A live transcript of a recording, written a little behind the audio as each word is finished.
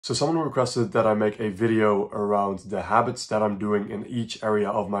So someone requested that I make a video around the habits that I'm doing in each area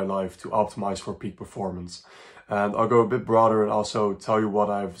of my life to optimize for peak performance. And I'll go a bit broader and also tell you what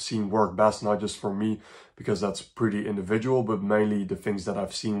I've seen work best, not just for me, because that's pretty individual, but mainly the things that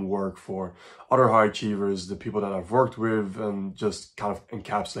I've seen work for other high achievers, the people that I've worked with, and just kind of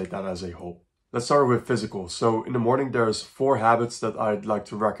encapsulate that as a whole. Let's start with physical. So in the morning, there's 4 habits that I'd like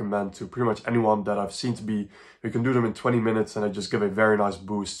to recommend to pretty much anyone that I've seen to be, you can do them in 20 minutes and they just give a very nice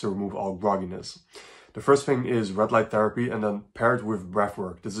boost to remove all grogginess. The first thing is red light therapy, and then paired with breath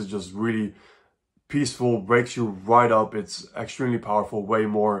work. This is just really peaceful, wakes you right up. It's extremely powerful, way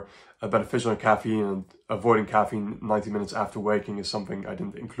more beneficial than caffeine, and avoiding caffeine 90 minutes after waking is something I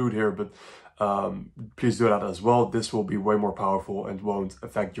didn't include here, but please do that as well. This will be way more powerful and won't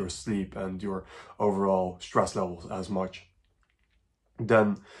affect your sleep and your overall stress levels as much.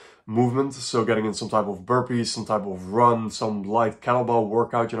 Then movement, so getting in some type of burpees, some type of run, some light kettlebell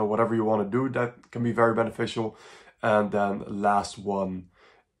workout, whatever you want to do, that can be very beneficial. And then last one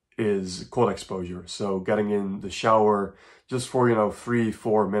is cold exposure. So getting in the shower just for,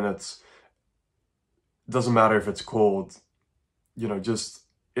 3-4 minutes. Doesn't matter if it's cold,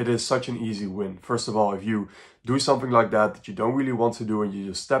 it is such an easy win. First of all, if you do something like that you don't really want to do and you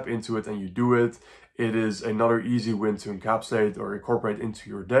just step into it and you do it, it is another easy win to encapsulate or incorporate into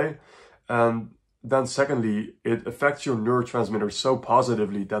your day. And then secondly, it affects your neurotransmitters so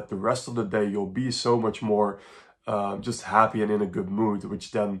positively that the rest of the day you'll be so much more just happy and in a good mood,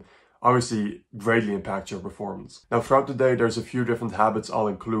 which then obviously greatly impacts your performance. Now throughout the day, there's a few different habits I'll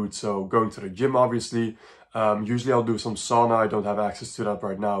include. So going to the gym, obviously. Usually I'll do some sauna. I don't have access to that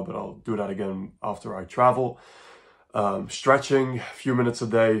right now, but I'll do that again after I travel. Stretching a few minutes a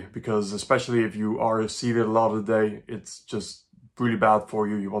day, because especially if you are seated a lot of the day, it's just really bad for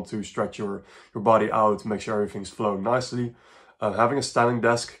you. You want to stretch your body out, make sure everything's flowing nicely. Having a standing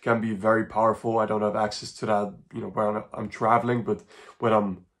desk can be very powerful. I don't have access to that, when I'm traveling, but when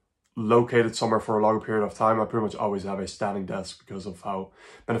I'm located somewhere for a longer period of time, I pretty much always have a standing desk because of how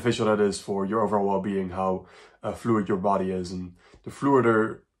beneficial that is for your overall well-being, how fluid your body is. And the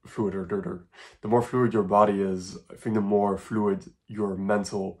more fluid your body is, I think the more fluid your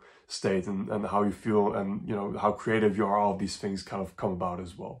mental state and how you feel and how creative you are, all of these things kind of come about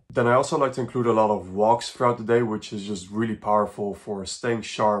as well. Then I also like to include a lot of walks throughout the day, which is just really powerful for staying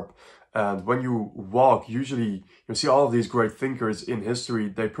sharp. And when you walk, usually you see all of these great thinkers in history,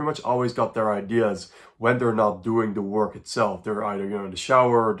 they pretty much always got their ideas when they're not doing the work itself. They're either in the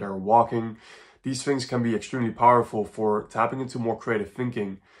shower, they're walking. These things can be extremely powerful for tapping into more creative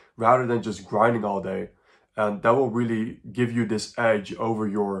thinking rather than just grinding all day. And that will really give you this edge over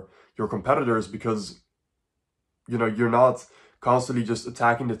your competitors, because you're not constantly just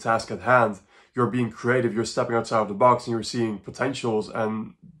attacking the task at hand. You're being creative, you're stepping outside of the box, and you're seeing potentials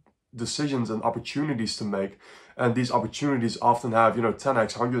and decisions and opportunities to make. And these opportunities often have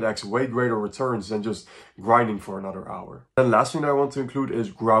 10x, 100x way greater returns than just grinding for another hour. And the last thing that I want to include is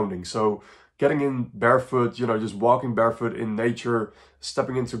grounding. So getting in barefoot, just walking barefoot in nature,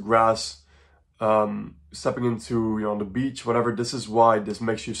 stepping into grass, stepping into on the beach, whatever. This is why this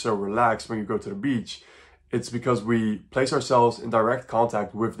makes you so relaxed when you go to the beach. It's because we place ourselves in direct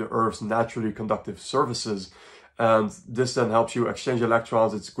contact with the Earth's naturally conductive surfaces, and this then helps you exchange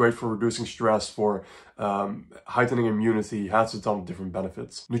electrons. It's great for reducing stress, for heightening immunity, has a ton of different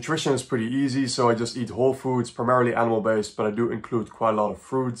benefits. Nutrition is pretty easy, so I just eat whole foods, primarily animal-based, but I do include quite a lot of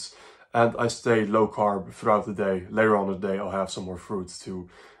fruits, and I stay low carb throughout the day. Later on in the day, I'll have some more fruits to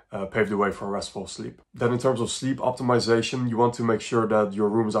pave the way for restful sleep. Then in terms of sleep optimization, you want to make sure that your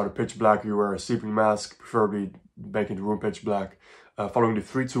room is either pitch black, you wear a sleeping mask, preferably making the room pitch black. Following the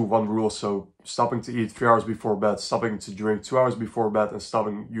 3-2-1 rule, so stopping to eat 3 hours before bed, stopping to drink 2 hours before bed, and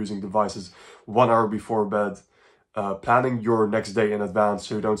stopping using devices 1 hour before bed. Planning your next day in advance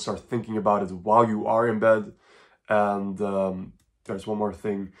so you don't start thinking about it while you are in bed. And there's one more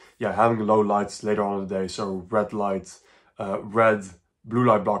thing. Yeah, having low lights later on in the day, so red light, blue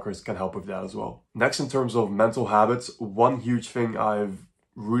light blockers can help with that as well. Next, in terms of mental habits, one huge thing I've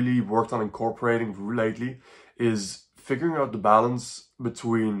really worked on incorporating lately is figuring out the balance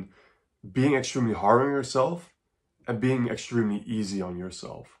between being extremely hard on yourself and being extremely easy on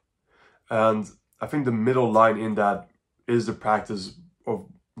yourself. And I think the middle line in that is the practice of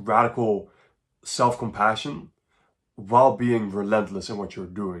radical self-compassion while being relentless in what you're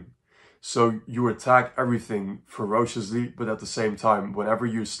doing. So you attack everything ferociously, but at the same time, whenever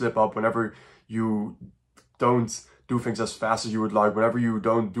you slip up, whenever you don't do things as fast as you would like, whenever you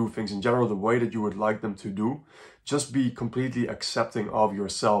don't do things in general the way that you would like them to do, just be completely accepting of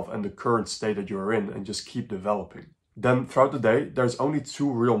yourself and the current state that you're in and just keep developing. then throughout the day, there's only two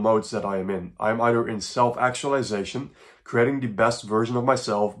real modes that I am in. I am either in self-actualization, creating the best version of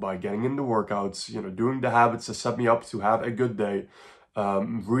myself by getting in the workouts, doing the habits that set me up to have a good day,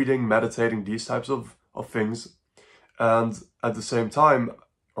 reading, meditating, these types of things. And at the same time,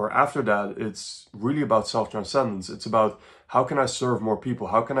 or after that, it's really about self-transcendence. It's about how can I serve more people?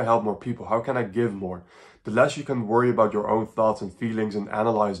 How can I help more people? How can I give more? The less you can worry about your own thoughts and feelings and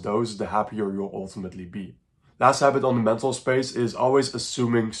analyze those, the happier you'll ultimately be. Last habit on the mental space is always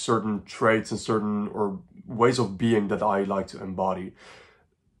assuming certain traits and certain ways of being that I like to embody.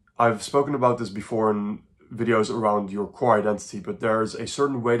 I've spoken about this before in videos around your core identity, but there's a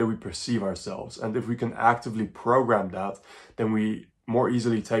certain way that we perceive ourselves. And if we can actively program that, then we more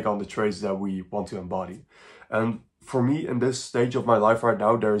easily take on the traits that we want to embody. And for me, in this stage of my life right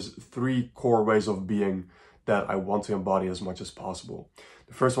now, there's 3 core ways of being that I want to embody as much as possible.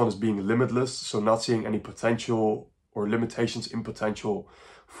 The first one is being limitless, so not seeing any potential or limitations in potential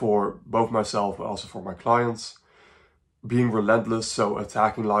for both myself but also for my clients. Being relentless, so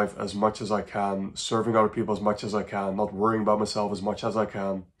attacking life as much as I can, serving other people as much as I can, not worrying about myself as much as I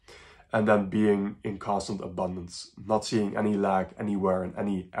can. And then being in constant abundance, not seeing any lack anywhere in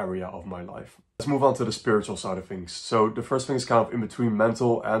any area of my life. Let's move on to the spiritual side of things. So the first thing is kind of in between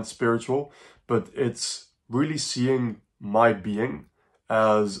mental and spiritual, but it's really seeing my being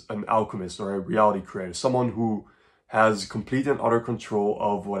as an alchemist or a reality creator, someone who has complete and utter control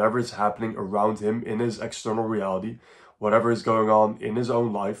of whatever is happening around him in his external reality, whatever is going on in his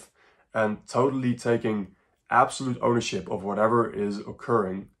own life, and totally taking absolute ownership of whatever is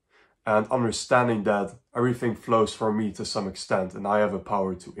occurring and understanding that everything flows from me to some extent and I have a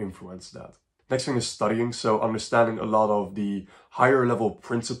power to influence that. Next thing is studying, so understanding a lot of the higher level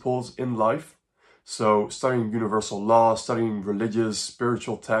principles in life. So studying universal law, studying religious,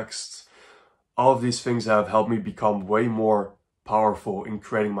 spiritual texts, all of these things have helped me become way more powerful in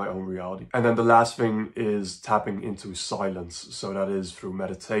creating my own reality. And then the last thing is tapping into silence. So that is through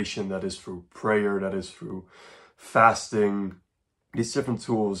meditation, that is through prayer, that is through fasting. These different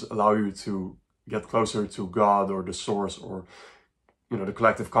tools allow you to get closer to God or the source or, the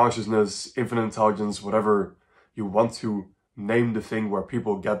collective consciousness, infinite intelligence, whatever you want to name the thing where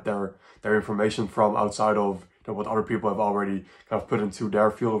people get their information from outside of what other people have already kind of put into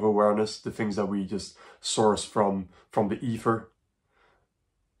their field of awareness, the things that we just source from the ether.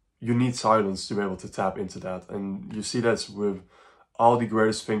 You need silence to be able to tap into that. And you see this with all the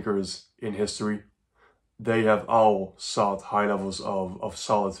greatest thinkers in history. They have all sought high levels of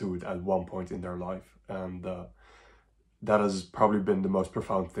solitude at one point in their life. And that has probably been the most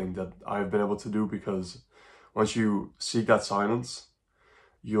profound thing that I've been able to do, because once you seek that silence,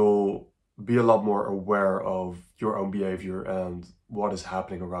 you'll be a lot more aware of your own behavior and what is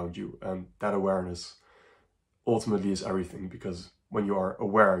happening around you. And that awareness ultimately is everything, because when you are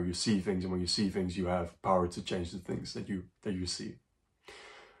aware, you see things, and when you see things, you have power to change the things that you see.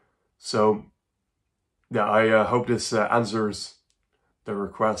 So yeah, I hope this answers the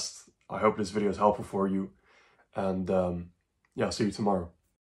request. I hope this video is helpful for you. And yeah, I'll see you tomorrow.